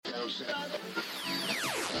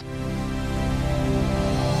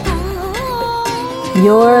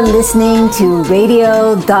You're listening to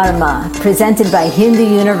Radio Dharma, presented by Hindu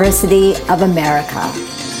University of America.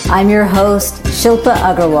 I'm your host, Shilpa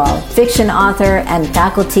Agarwal, fiction author and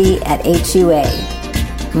faculty at HUA.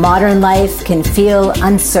 Modern life can feel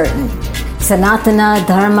uncertain. Sanatana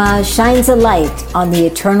Dharma shines a light on the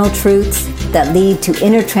eternal truths that lead to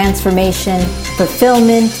inner transformation,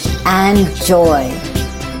 fulfillment, and joy.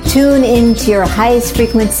 Tune in to your highest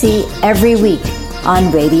frequency every week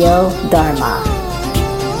on Radio Dharma.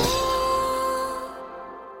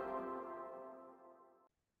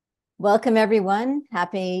 Welcome, everyone.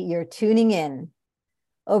 Happy you're tuning in.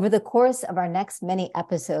 Over the course of our next many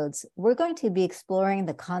episodes, we're going to be exploring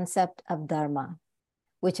the concept of Dharma,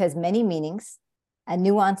 which has many meanings and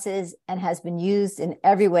nuances and has been used in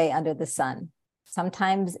every way under the sun,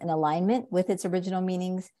 sometimes in alignment with its original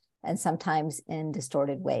meanings and sometimes in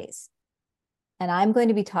distorted ways. And I'm going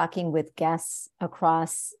to be talking with guests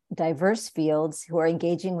across diverse fields who are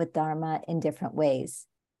engaging with Dharma in different ways,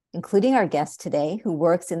 including our guest today, who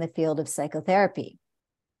works in the field of psychotherapy.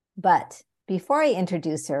 But before I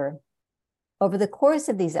introduce her, over the course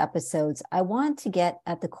of these episodes, I want to get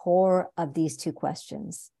at the core of these two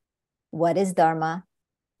questions. What is Dharma,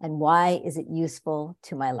 and why is it useful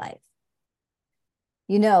to my life?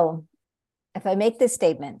 You know, if I make this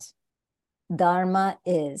statement, Dharma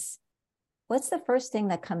is, what's the first thing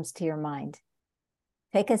that comes to your mind?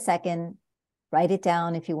 Take a second, write it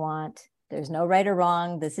down if you want. There's no right or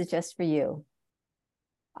wrong. This is just for you.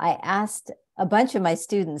 I asked a bunch of my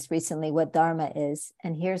students recently what Dharma is,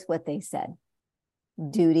 and here's what they said.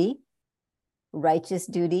 Duty, righteous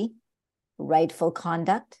duty, rightful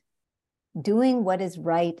conduct, doing what is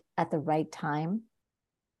right at the right time,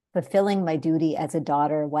 fulfilling my duty as a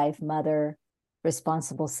daughter, wife, mother,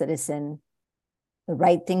 responsible citizen, the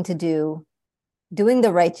right thing to do, doing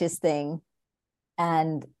the righteous thing,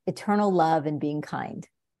 and eternal love and being kind.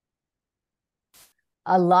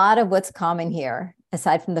 A lot of what's common here,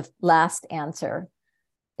 aside from the last answer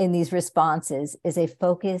in these responses, is a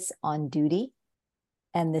focus on duty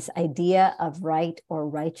and this idea of right or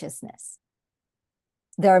righteousness.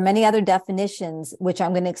 There are many other definitions, which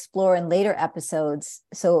I'm going to explore in later episodes.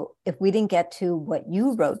 So if we didn't get to what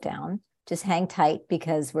you wrote down, just hang tight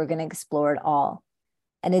because we're going to explore it all.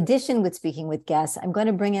 In addition, with speaking with guests, I'm going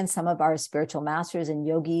to bring in some of our spiritual masters and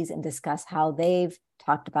yogis and discuss how they've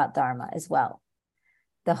talked about Dharma as well.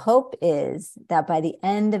 The hope is that by the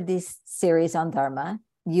end of this series on Dharma,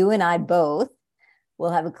 you and I both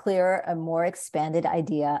will have a clearer and more expanded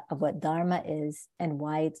idea of what Dharma is and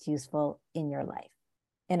why it's useful in your life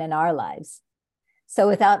and in our lives. So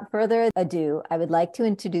without further ado, I would like to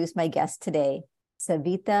introduce my guest today,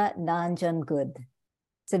 Savitha Nanjangud.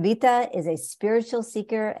 Savitha is a spiritual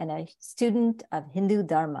seeker and a student of Hindu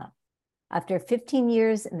Dharma. After 15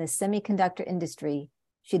 years in the semiconductor industry,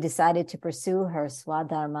 she decided to pursue her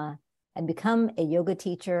Swadharma and become a yoga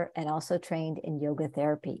teacher and also trained in yoga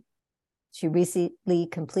therapy. She recently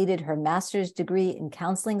completed her master's degree in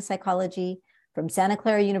counseling psychology from Santa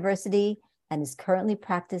Clara University and is currently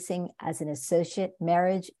practicing as an associate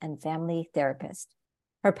marriage and family therapist.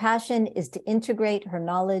 Her passion is to integrate her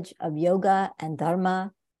knowledge of yoga and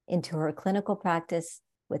Dharma into her clinical practice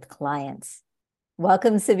with clients.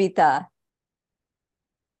 Welcome, Savitha.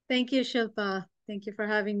 Thank you, Shilpa. Thank you for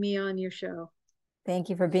having me on your show. Thank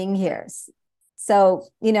you for being here. So,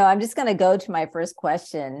 I'm just going to go to my first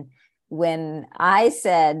question. When I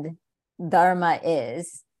said Dharma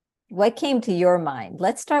is, what came to your mind?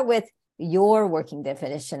 Let's start with your working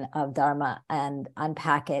definition of Dharma and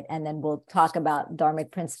unpack it, and then we'll talk about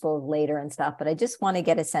Dharmic principles later and stuff. But I just want to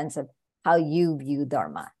get a sense of how you view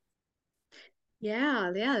Dharma.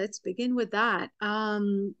 Yeah, let's begin with that.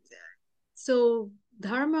 So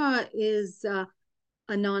Dharma is a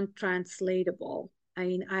non-translatable. I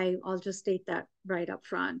mean, I'll just state that right up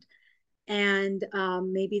front. And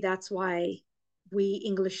maybe that's why we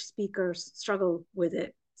English speakers struggle with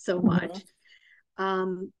it so much.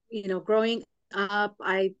 Growing up,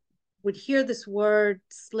 I would hear this word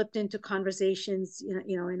slipped into conversations,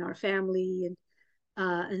 in our family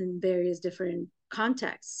and in various different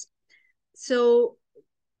contexts. So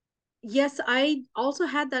yes, I also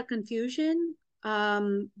had that confusion,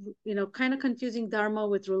 kind of confusing Dharma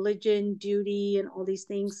with religion, duty, and all these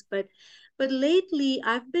things. But lately,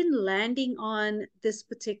 I've been landing on this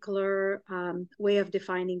particular way of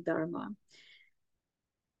defining Dharma.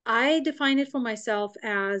 I define it for myself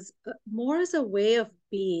as more as a way of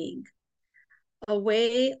being, a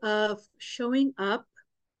way of showing up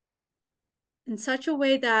in such a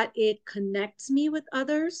way that it connects me with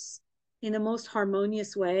others in the most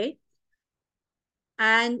harmonious way.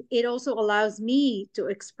 And it also allows me to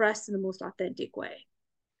express in the most authentic way.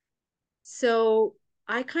 So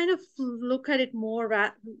I kind of look at it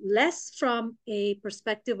less from a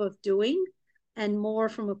perspective of doing and more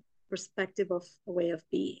from a perspective of a way of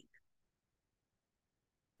being.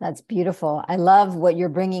 That's beautiful. I love what you're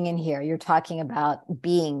bringing in here. You're talking about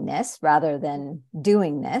beingness rather than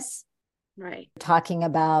doingness. Right. You're talking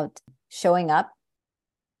about showing up.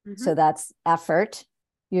 Mm-hmm. So that's effort.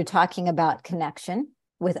 You're talking about connection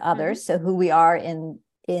with others. Mm-hmm. So who we are in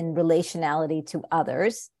relationality to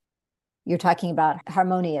others. You're talking about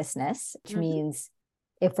harmoniousness, which mm-hmm. means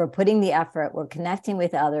if we're putting the effort, we're connecting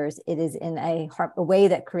with others, it is in a way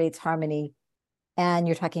that creates harmony. And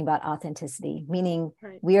you're talking about authenticity, meaning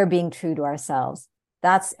right. we are being true to ourselves.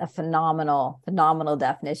 That's a phenomenal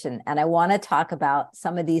definition. And I want to talk about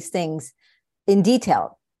some of these things in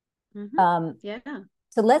detail. Mm-hmm.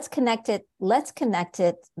 So let's connect it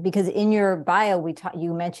because in your bio,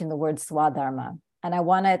 you mentioned the word swadharma. And I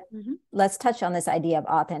want to, mm-hmm. let's touch on this idea of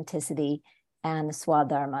authenticity and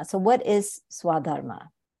swadharma. So what is swadharma?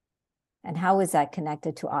 And how is that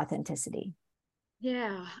connected to authenticity?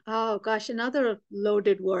 Yeah. Oh gosh, another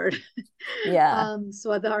loaded word. Yeah.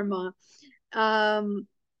 Swadharma.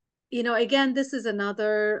 Again, this is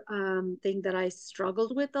another thing that I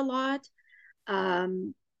struggled with a lot.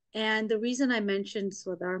 And the reason I mentioned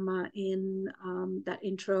Swadharma in that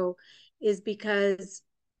intro is because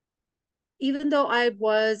even though I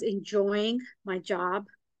was enjoying my job,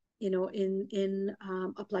 in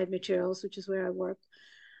applied materials, which is where I worked,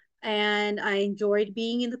 and I enjoyed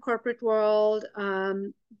being in the corporate world,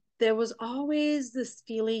 there was always this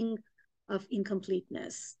feeling of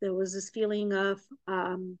incompleteness. There was this feeling of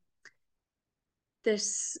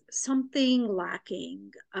there's something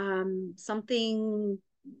lacking, something,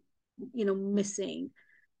 missing.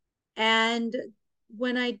 And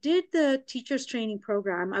when I did the teachers training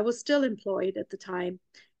program, I was still employed at the time,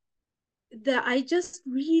 that I just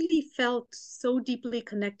really felt so deeply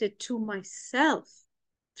connected to myself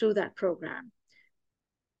through that program.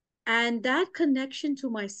 And that connection to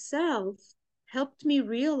myself helped me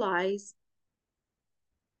realize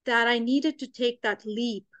that I needed to take that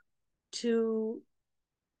leap to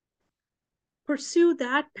pursue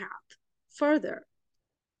that path further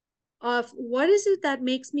of what is it that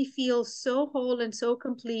makes me feel so whole and so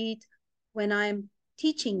complete when I'm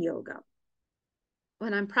teaching yoga,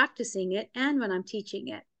 when I'm practicing it, and when I'm teaching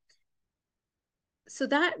it. So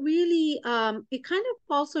that really, it kind of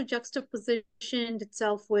also juxtapositioned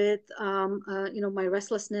itself with, my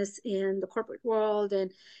restlessness in the corporate world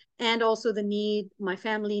and also the need, my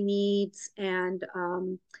family needs, and,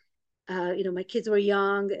 my kids were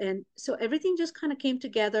young. And so everything just kind of came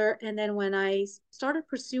together. And then when I started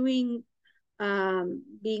pursuing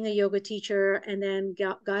being a yoga teacher and then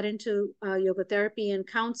got into yoga therapy and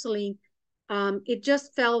counseling, it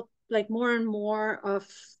just felt like more and more of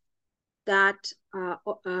that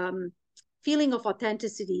feeling of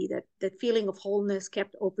authenticity, that feeling of wholeness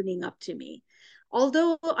kept opening up to me.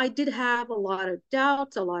 Although I did have a lot of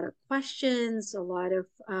doubts, a lot of questions, a lot of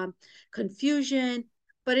confusion,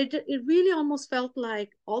 but it really almost felt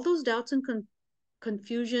like all those doubts and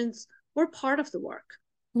confusions were part of the work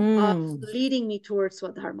of leading me towards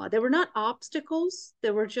Swadharma. They were not obstacles,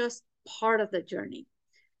 they were just part of the journey.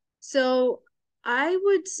 So I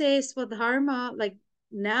would say Swadharma, like,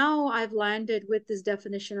 now I've landed with this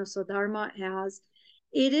definition of Swadharma as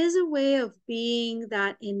it is a way of being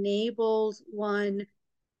that enables one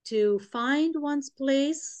to find one's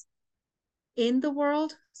place in the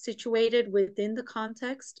world, situated within the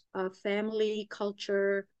context of family,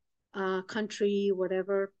 culture, country,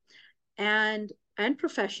 whatever, and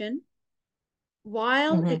profession,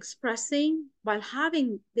 while while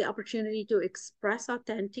having the opportunity to express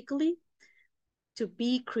authentically, to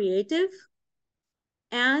be creative,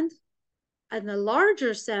 and in a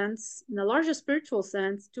larger sense, in a larger spiritual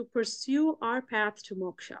sense, to pursue our path to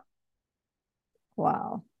moksha.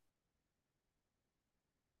 Wow.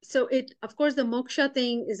 So of course, the moksha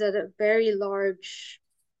thing is at a very large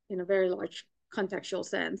contextual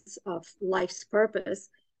sense of life's purpose.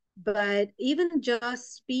 But even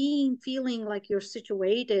just feeling like you're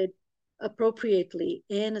situated appropriately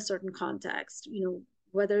in a certain context,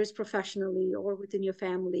 whether it's professionally or within your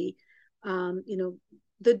family,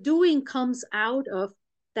 the doing comes out of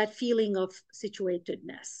that feeling of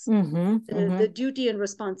situatedness, the duty and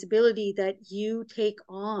responsibility that you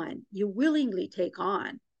willingly take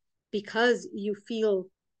on because you feel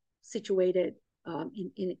situated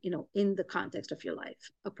in the context of your life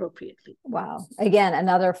appropriately. Wow. Again,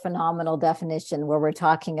 another phenomenal definition where we're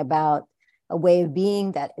talking about, a way of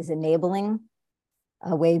being that is enabling,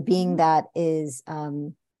 a way of being that is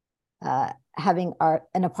having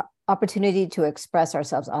an opportunity to express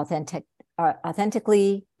ourselves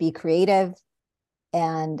authentically, be creative,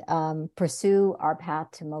 and pursue our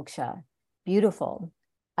path to moksha. Beautiful.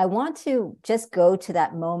 I want to just go to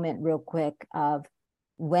that moment real quick of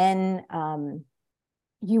when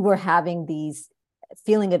you were having these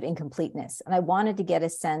feeling of incompleteness. And I wanted to get a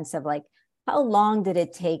sense of like, how long did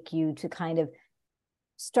it take you to kind of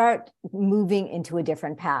start moving into a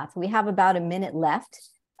different path? We have about a minute left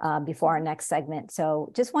before our next segment.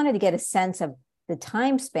 So just wanted to get a sense of the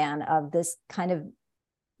time span of this kind of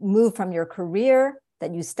move from your career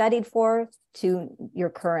that you studied for to your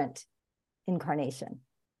current incarnation.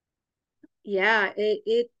 Yeah,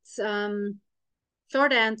 it's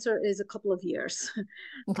short answer is a couple of years.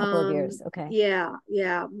 A couple of years, okay. Yeah.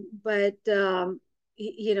 But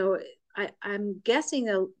I'm guessing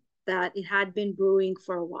that it had been brewing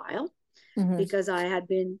for a while, because I had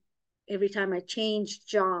been, every time I changed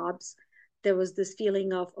jobs, there was this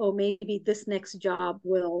feeling of, oh, maybe this next job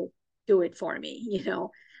will do it for me,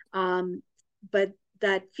 but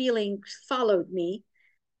that feeling followed me.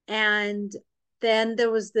 And then there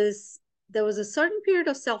was a certain period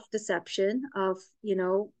of self-deception of,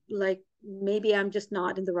 like, maybe I'm just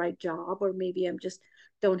not in the right job, or maybe I'm just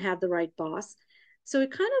don't have the right boss. So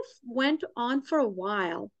it kind of went on for a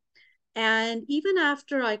while. And even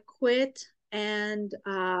after I quit and,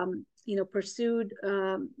 pursued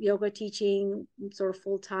yoga teaching sort of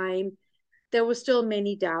full time, there were still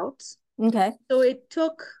many doubts. Okay. So it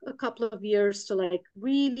took a couple of years to like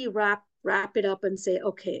really wrap it up and say,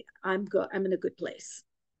 okay, I'm good. I'm in a good place.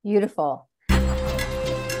 Beautiful.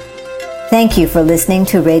 Thank you for listening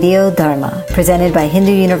to Radio Dharma, presented by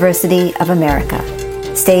Hindu University of America.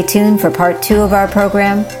 Stay tuned for part 2 of our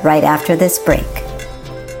program right after this break.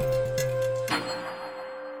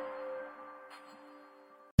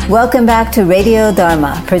 Welcome back to Radio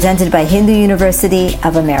Dharma, presented by Hindu University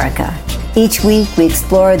of America. Each week, we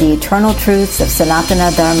explore the eternal truths of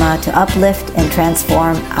Sanatana Dharma to uplift and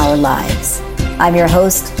transform our lives. I'm your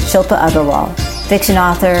host, Shilpa Agarwal, fiction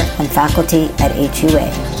author and faculty at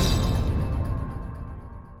HUA.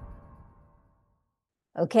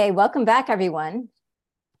 Okay, welcome back, everyone.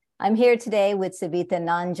 I'm here today with Savitha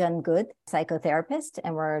Nanjangud, psychotherapist,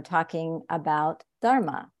 and we're talking about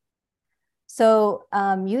Dharma. So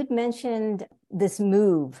you'd mentioned this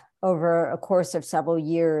move over a course of several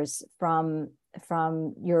years from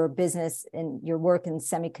your business and your work in the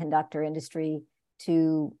semiconductor industry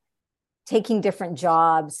to taking different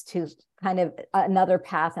jobs to kind of another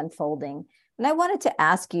path unfolding. And I wanted to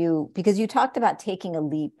ask you, because you talked about taking a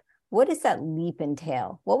leap, what does that leap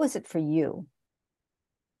entail? What was it for you?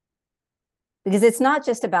 Because it's not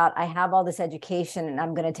just about, I have all this education and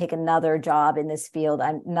I'm going to take another job in this field,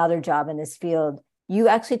 another job in this field. You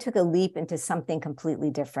actually took a leap into something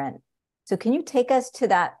completely different. So can you take us to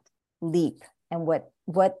that leap and what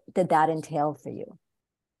did that entail for you?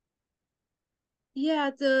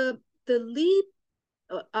 Yeah, the leap,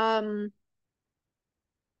 I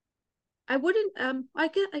wouldn't, I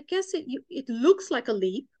guess it looks like a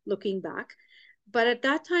leap looking back. But at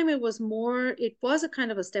that time, it was a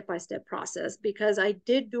kind of a step-by-step process, because I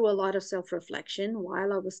did do a lot of self-reflection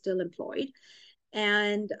while I was still employed.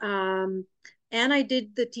 And I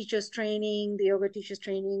did the teacher's training, the yoga teacher's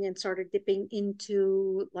training, and started dipping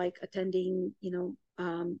into like attending,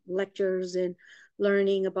 lectures and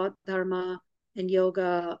learning about Dharma and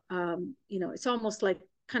yoga. It's almost like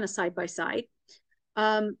kind of side by side.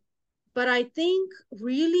 But I think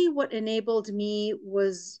really what enabled me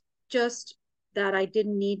was just that I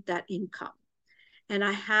didn't need that income, and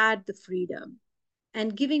I had the freedom,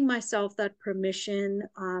 and giving myself that permission,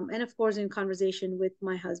 and of course in conversation with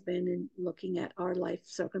my husband and looking at our life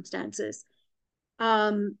circumstances,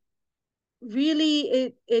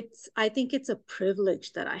 really I think it's a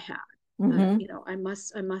privilege that I had. I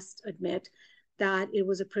must admit that it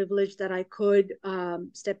was a privilege that I could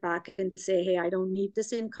step back and say, hey, I don't need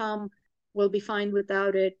this income, we'll be fine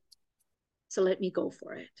without it, so let me go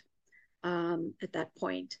for it. At that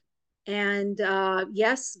point. And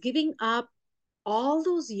yes, giving up all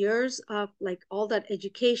those years of like all that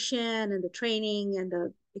education and the training and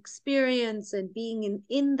the experience and being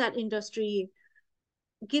in that industry,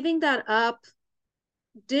 giving that up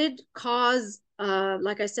did cause,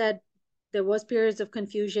 like I said, there was periods of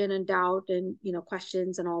confusion and doubt and,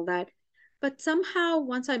 questions and all that. But somehow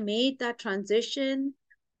once I made that transition,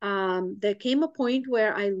 there came a point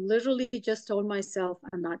where I literally just told myself,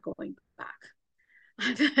 I'm not going back.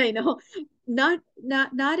 I know, not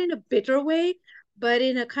in a bitter way, but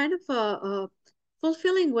in a kind of a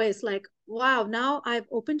fulfilling way. It's like, wow, now I've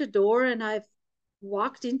opened a door and I've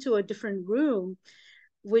walked into a different room,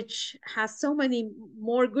 which has so many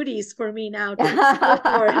more goodies for me now to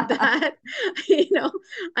explore that,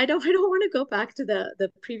 I don't want to go back to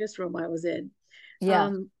the previous room I was in. Yeah.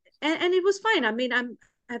 And it was fine. I mean, I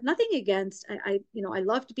have nothing against, I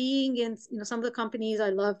loved being in, some of the companies. I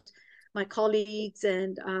loved my colleagues,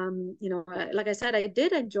 and like I said, I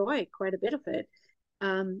did enjoy quite a bit of it.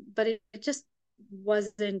 But it just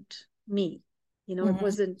wasn't me. It Mhm.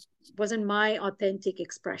 wasn't my authentic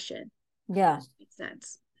expression. Yeah. Makes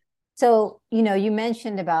sense. So, you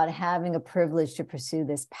mentioned about having a privilege to pursue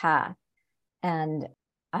this path. And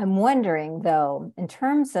I'm wondering, though, in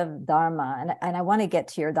terms of Dharma, and I want to get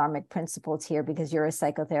to your Dharmic principles here because you're a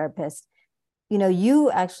psychotherapist,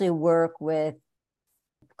 you actually work with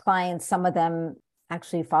clients. Some of them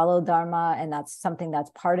actually follow Dharma, and that's something that's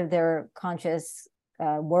part of their conscious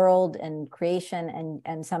world and creation,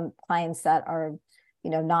 and some clients that are,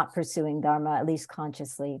 not pursuing Dharma, at least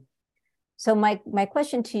consciously. So my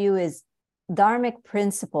question to you is, Dharmic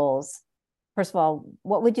principles. First of all,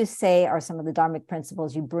 what would you say are some of the Dharmic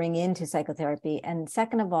principles you bring into psychotherapy? And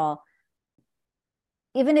second of all,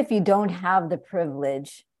 even if you don't have the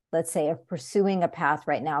privilege, let's say, of pursuing a path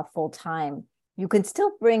right now full time, you can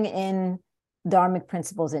still bring in Dharmic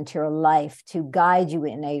principles into your life to guide you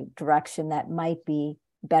in a direction that might be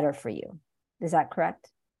better for you. Is that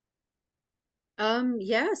correct?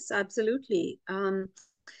 Yes, absolutely.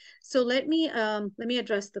 So let me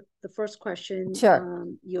address the first question Sure.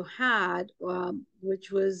 you had,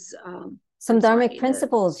 which was Some I'm Dharmic sorry,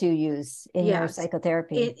 principles you use in your yes,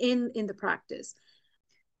 psychotherapy. in the practice.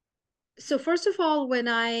 So first of all, when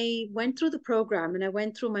I went through the program, and I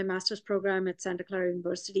went through my master's program at Santa Clara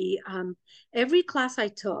University, every class I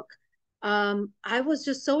took, I was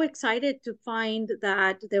just so excited to find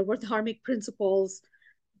that there were dharmic principles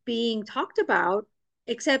being talked about,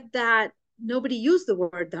 except that nobody used the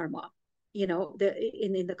word dharma, in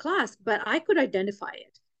the class, but I could identify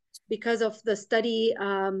it because of the study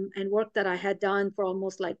and work that I had done for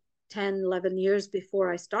almost like 10, 11 years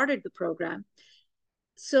before I started the program.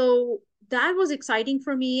 So that was exciting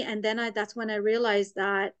for me. And then that's when I realized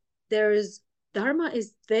that there's dharma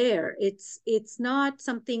is there. It's not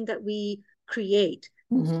something that we create.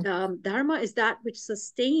 Mm-hmm. Dharma is that which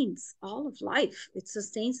sustains all of life. It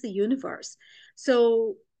sustains the universe.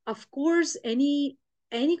 So of course, any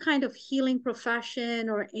kind of healing profession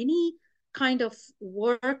or any kind of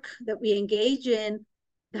work that we engage in,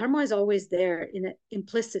 dharma is always there,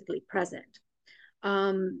 implicitly present.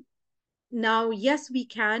 Um, Now, yes, we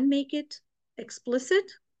can make it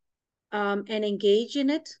explicit and engage in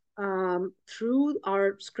it through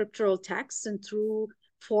our scriptural texts and through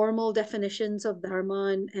formal definitions of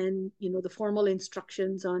dharma, and the formal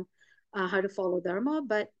instructions on how to follow dharma.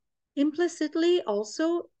 But implicitly,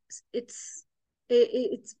 also, it's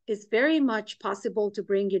it's very much possible to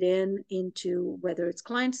bring it into whether it's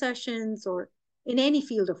client sessions or in any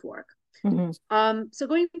field of work. Mm-hmm. So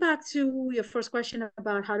going back to your first question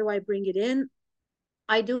about how do I bring it in,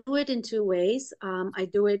 I do it in two ways. I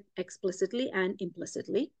do it explicitly and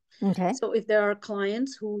implicitly. Okay. So if there are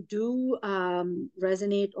clients who do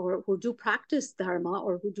resonate or who do practice dharma,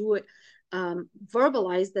 or who do it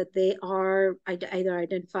verbalize that they are either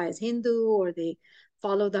identify as Hindu or they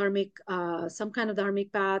follow dharmic some kind of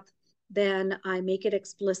dharmic path, then I make it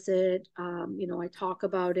explicit. I talk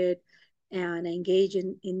about it and I engage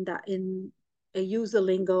in that in I use the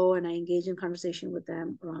lingo and I engage in conversation with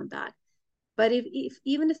them around that. But if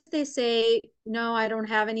even if they say, no, I don't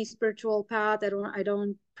have any spiritual path, I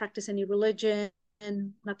don't practice any religion,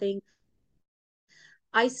 nothing,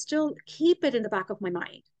 I still keep it in the back of my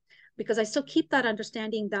mind, because I still keep that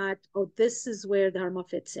understanding that, oh, this is where dharma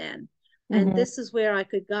fits in, and Mm-hmm. this is where I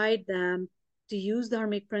could guide them to use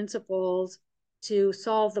dharmic principles to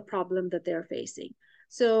solve the problem that they're facing.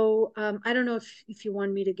 So I don't know if you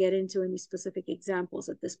want me to get into any specific examples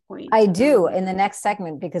at this point. I do in the next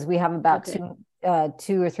segment, because we have about Okay.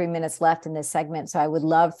 2 or 3 minutes left in this segment. So I would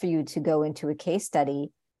love for you to go into a case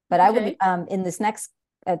study. But I would, Okay. in this next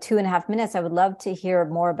 2.5 minutes, I would love to hear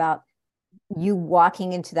more about you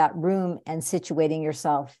walking into that room and situating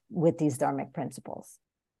yourself with these dharmic principles.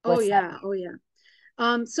 Oh What's that? yeah. Oh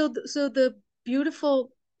yeah. So the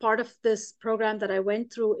beautiful part of this program that I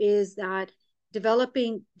went through is that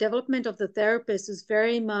development of the therapist is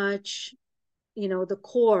very much, the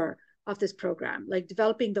core of this program, like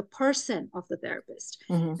developing the person of the therapist.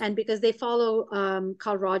 Mm-hmm. And because they follow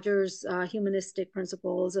Carl Rogers' humanistic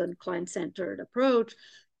principles and client-centered approach,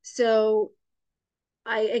 so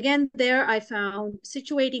I found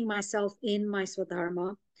situating myself in my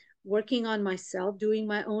Swadharma working on myself, doing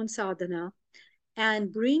my own sadhana,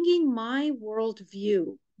 and bringing my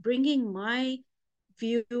worldview, bringing my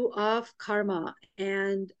view of karma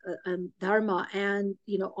and dharma, and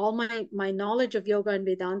all my knowledge of yoga and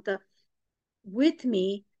Vedanta with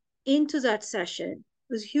me into that session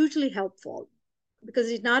was hugely helpful, because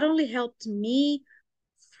it not only helped me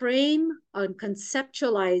frame and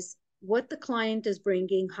conceptualize what the client is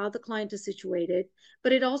bringing, how the client is situated,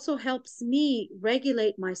 but it also helps me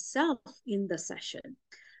regulate myself in the session.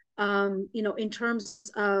 In terms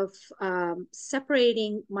of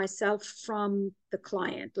separating myself from the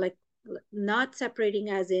client, like not separating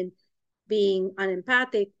as in being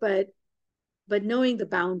unempathic, but knowing the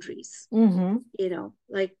boundaries,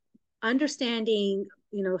 like understanding,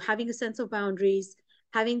 having a sense of boundaries,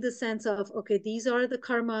 having the sense of, okay, these are the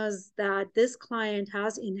karmas that this client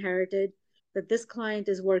has inherited, that this client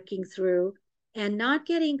is working through, and not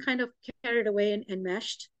getting kind of carried away and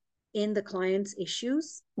enmeshed in the client's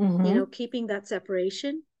issues, keeping that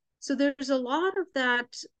separation. So there's a lot of that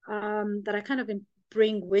that I kind of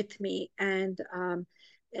bring with me, and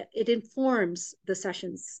it informs the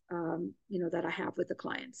sessions, that I have with the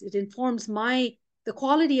clients. It informs the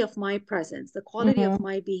quality of my presence, the quality of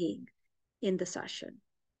my being in the session.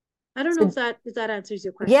 I don't know if that answers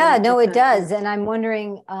your question. Yeah, no, it does. And I'm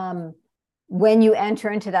wondering, when you enter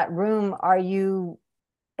into that room,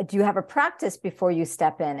 do you have a practice before you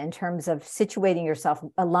step in terms of situating yourself,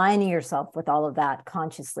 aligning yourself with all of that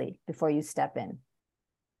consciously before you step in?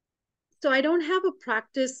 So I don't have a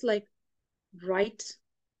practice like right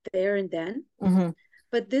there and then,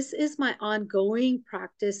 but this is my ongoing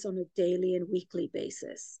practice on a daily and weekly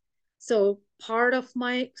basis. So part of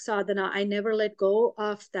my sadhana, I never let go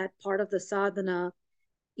of that part of the sadhana,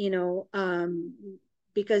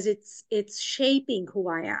 because it's shaping who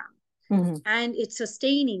I am, and it's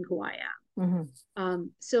sustaining who I am.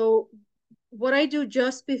 So what I do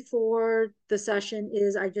just before the session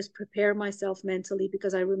is I just prepare myself mentally,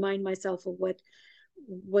 because I remind myself of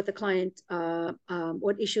what the client,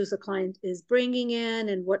 what issues the client is bringing in,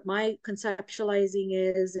 and what my conceptualizing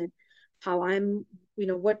is, and how I'm,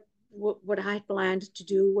 what I planned to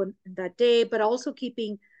do on that day, but also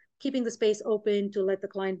keeping the space open to let the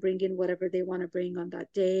client bring in whatever they want to bring on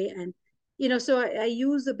that day. And, so I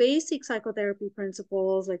use the basic psychotherapy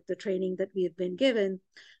principles, like the training that we have been given.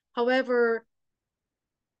 However,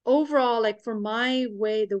 overall, like for my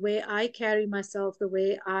way, the way I carry myself, the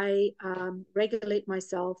way I regulate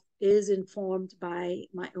myself is informed by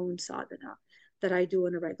my own sadhana that I do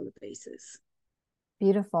on a regular basis.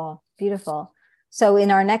 Beautiful, beautiful. So in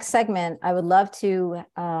our next segment, I would love to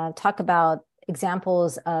talk about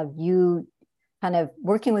examples of you kind of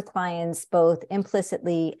working with clients both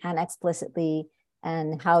implicitly and explicitly,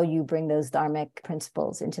 and how you bring those dharmic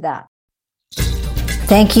principles into that.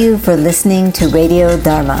 Thank you for listening to Radio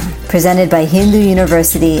Dharma, presented by Hindu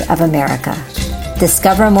University of America.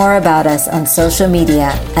 Discover more about us on social media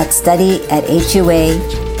at study@HUA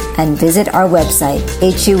and visit our website,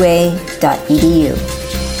 hua.edu.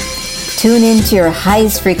 Tune in to your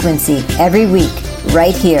highest frequency every week,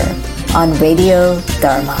 right here on Radio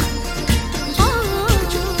Dharma.